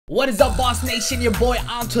What is up, Boss Nation? Your boy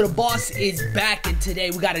AntoDaBoss is back, and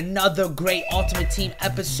today we got another great Ultimate Team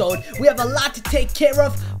episode. We have a lot to take care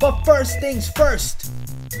of, but first things first,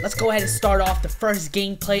 let's go ahead and start off the first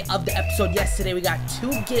gameplay of the episode. Yesterday we got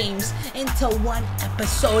 2 games into 1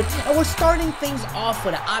 episode, and we're starting things off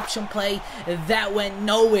with an option play that went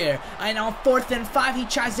nowhere. And on 4th and 5, he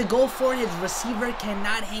tries to go for it. His receiver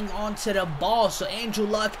cannot hang on to the ball, so Andrew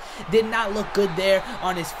Luck did not look good there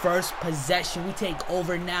on his first possession. We take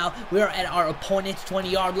over now. We are at our opponent's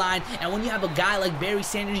 20-yard line, and when you have a guy like Barry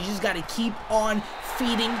Sanders, you just got to keep on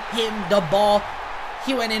feeding him the ball.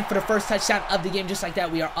 He went in for the first touchdown of the game. Just like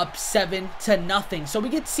that, we are up 7-0. So we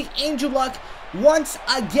get to see Andrew Luck once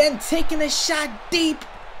again taking a shot deep,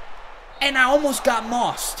 and I almost got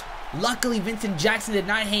mossed. Luckily, Vincent Jackson did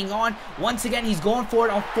not hang on. Once again, he's going for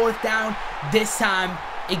it on 4th down. This time,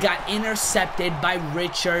 it got intercepted by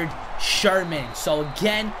Richard Sherman. So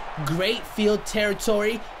again, great field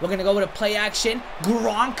territory. We're going to go with a play action.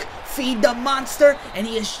 Gronk, feed the monster, and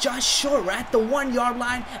he is just short. We're at the 1-yard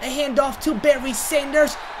line. A handoff to Barry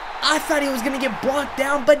Sanders. I thought he was going to get brought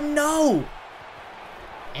down, but no.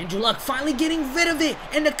 Andrew Luck finally getting rid of it,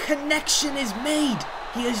 and the connection is made.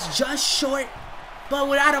 He is just short, but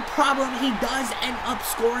without a problem, he does end up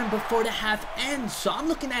scoring before the half ends. So I'm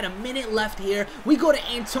looking at a minute left here. We go to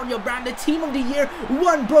Antonio Brown, the team of the year.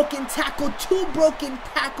 1 broken tackle, 2 broken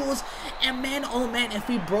tackles. And man, oh man, if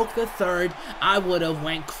we broke the 3rd, I would have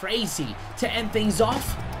went crazy. To end things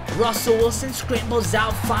off, Russell Wilson scrambles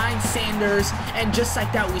out, finds Sanders. And just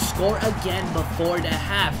like that, we score again before the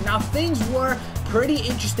half. Now, things were pretty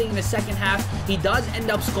interesting in the second half. He does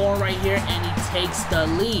end up scoring right here, and he takes the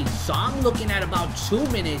lead. So I'm looking at about 2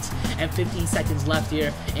 minutes and 15 seconds left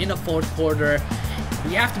here in the 4th quarter.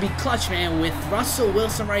 We have to be clutch, man. With Russell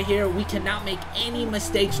Wilson right here, we cannot make any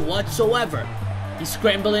mistakes whatsoever. He's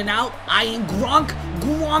scrambling out, eyeing Gronk.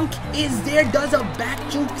 Gronk is there, does a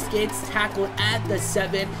back juke, gets tackled at the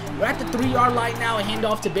 7. We're at the 3-yard line now. A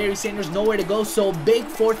handoff to Barry Sanders, nowhere to go. So big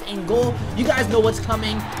 4th and goal. You guys know what's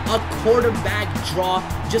coming. A quarterback draw.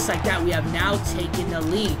 Just like that, we have now taken the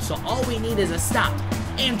lead. So all we need is a stop.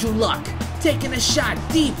 Andrew Luck taking a shot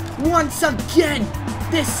deep once again.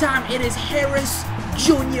 This time it is Harris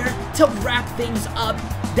Jr. to wrap things up.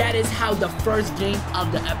 That is how the first game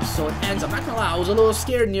of the episode ends. I'm not gonna lie, I was a little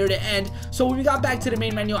scared near the end. So when we got back to the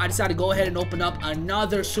main menu, I decided to go ahead and open up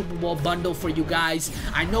another Super Bowl bundle for you guys.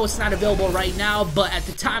 I know it's not available right now, but at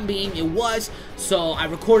the time being, it was. So I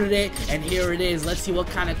recorded it, and here it is. Let's see what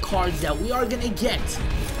kind of cards that we are gonna get.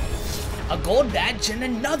 A gold badge and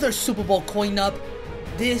another Super Bowl coin up.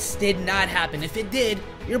 This did not happen. If it did,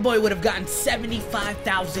 your boy would have gotten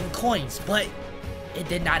 75,000 coins, but it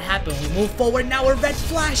did not happen. We move forward now. We're red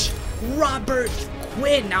flash. Robert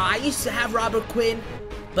Quinn. Now, I used to have Robert Quinn,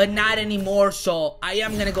 but not anymore. So I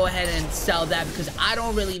am going to go ahead and sell that because I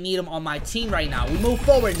don't really need him on my team right now. We move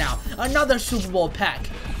forward now. Another Super Bowl pack.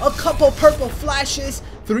 A couple purple flashes.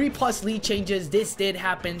 3+ lead changes. This did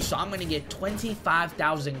happen. So I'm going to get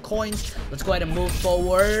 25,000 coins. Let's go ahead and move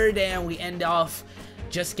forward. And we end off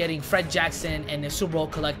just getting Fred Jackson and the Super Bowl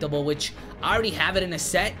collectible, which I already have it in a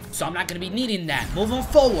set, so I'm not going to be needing that. Moving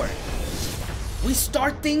forward, we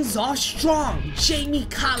start things off strong. Jamie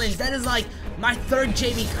Collins, that is like my 3rd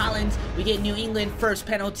Jamie Collins. We get New England first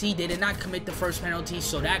penalty. They did not commit the first penalty,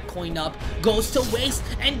 so that coin up goes to waste.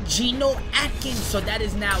 And Geno Atkins, so that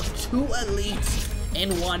is now 2 elites in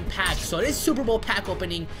 1 pack. So this Super Bowl pack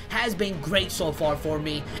opening has been great so far for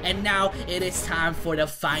me, and now it is time for the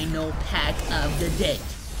final pack of the day.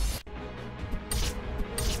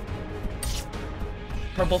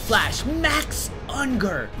 Purple flash, Max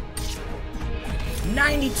Unger,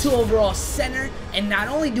 92 overall center. And not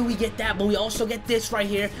only do we get that, but we also get this right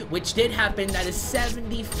here, which did happen. That is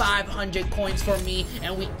 7,500 coins for me,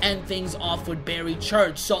 and we end things off with Barry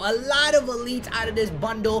Church. So a lot of elites out of this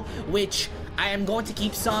bundle, which I am going to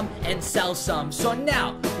keep some and sell some. So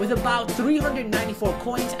now, with about 394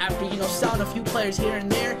 coins after, selling a few players here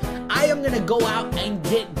and there, I am going to go out and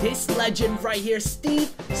get this legend right here,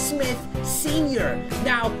 Steve Smith Sr.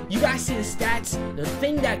 Now, you guys see the stats. The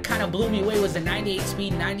thing that kind of blew me away was the 98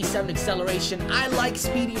 speed, 97 acceleration. I like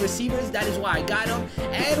speedy receivers. That is why I got them.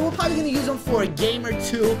 And we're probably going to use them for a game or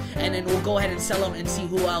 2, and then we'll go ahead and sell them and see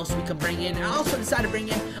who else we can bring in. And I also decided to bring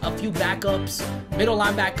in a few backups. Middle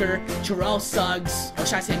linebacker, Terrell Suggs, or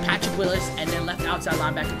should I say Patrick Willis, and then left outside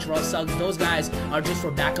linebacker Terrell Suggs. Those guys are just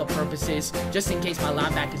for backup purposes, just in case my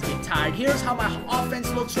linebackers get tired. Here's how my offense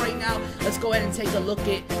looks right now. Let's go ahead and take a look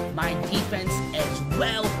at my defense as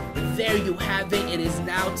well. There you have it. It is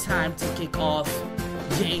now time to kick off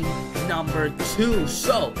game number 2.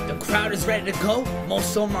 So, the crowd is ready to go.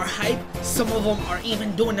 Most of them are hype. Some of them are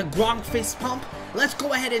even doing the Gronk fist pump. Let's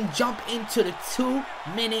go ahead and jump into the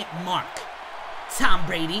 2-minute mark. Tom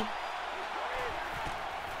Brady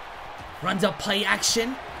runs up play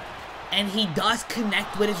action, and he does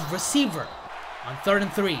connect with his receiver. On 3rd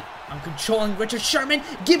and 3, I'm controlling Richard Sherman.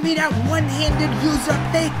 Give me that one-handed user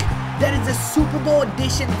pick. That is a Super Bowl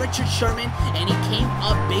edition Richard Sherman, and he came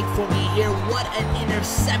up big for me here. What an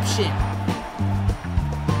interception.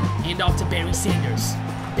 Hand off to Barry Sanders.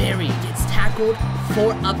 Barry gets tackled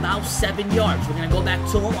for about 7 yards. We're going to go back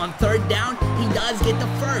to him on 3rd down. He does get the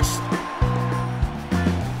first.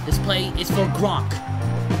 This play is for Gronk.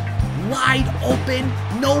 Wide open.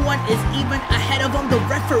 No one is even ahead of him. The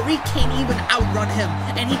referee can't even outrun him.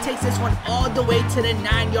 And he takes this one all the way to the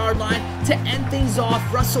 9-yard line to end things off.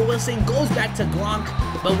 Russell Wilson goes back to Gronk,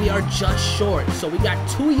 but we are just short. So we got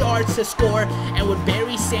 2 yards to score. And with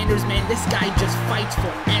Barry Sanders, man, this guy just fights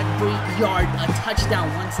for every yard. A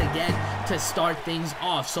touchdown once again to start things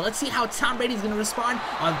off. So let's see how Tom Brady's going to respond.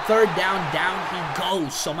 On 3rd down, down he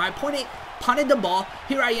goes. So my opponent punted the ball.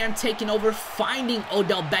 Here I am taking over, finding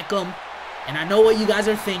Odell Beckham. And I know what you guys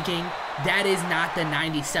are thinking. That is not the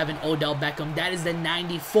 97 Odell Beckham. That is the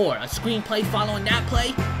 94. A screenplay following that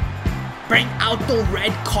play. Bring out the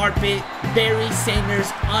red carpet. Barry Sanders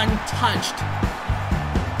untouched.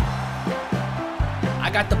 I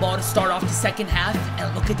got the ball to start off the second half,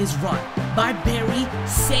 and look at this run by Barry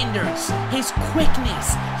Sanders. His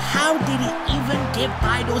quickness. How did he even get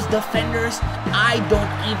by those defenders? I don't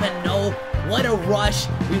even know. What a rush.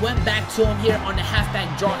 We went back to him here on the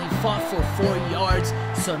halfback draw. He fought for 4 yards.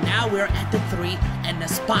 So now we're at the 3, and the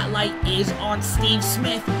spotlight is on Steve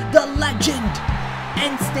Smith, the legend.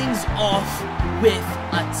 Ends things off with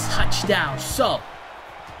a touchdown. So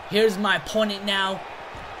here's my opponent now,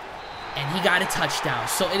 and he got a touchdown.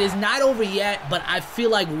 So it is not over yet, but I feel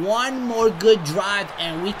like one more good drive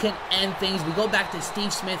and we can end things. We go back to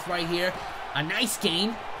Steve Smith right here. A nice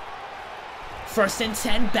gain. 1st and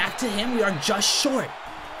 10, back to him. We are just short.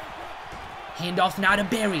 Handoff now to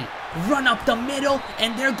Barry. Run up the middle,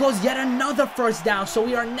 and there goes yet another 1st down. So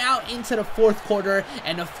we are now into the 4th quarter,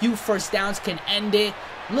 and a few 1st downs can end it.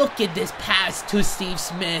 Look at this pass to Steve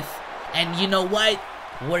Smith. And you know what?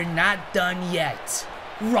 We're not done yet.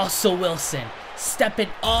 Russell Wilson stepping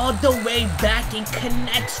all the way back and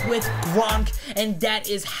connects with Gronk, and that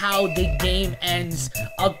is how the game ends.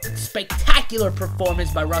 A spectacular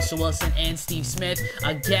performance by Russell Wilson and Steve Smith.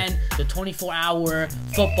 Again, the 24-hour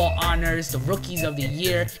football honors, the rookies of the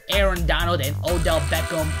year, Aaron Donald and Odell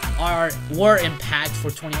Beckham were in packs for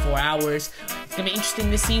 24 hours. It's gonna be interesting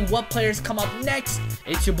to see what players come up next.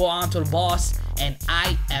 It's your boy AntoDaBoss, and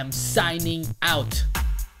I am signing out.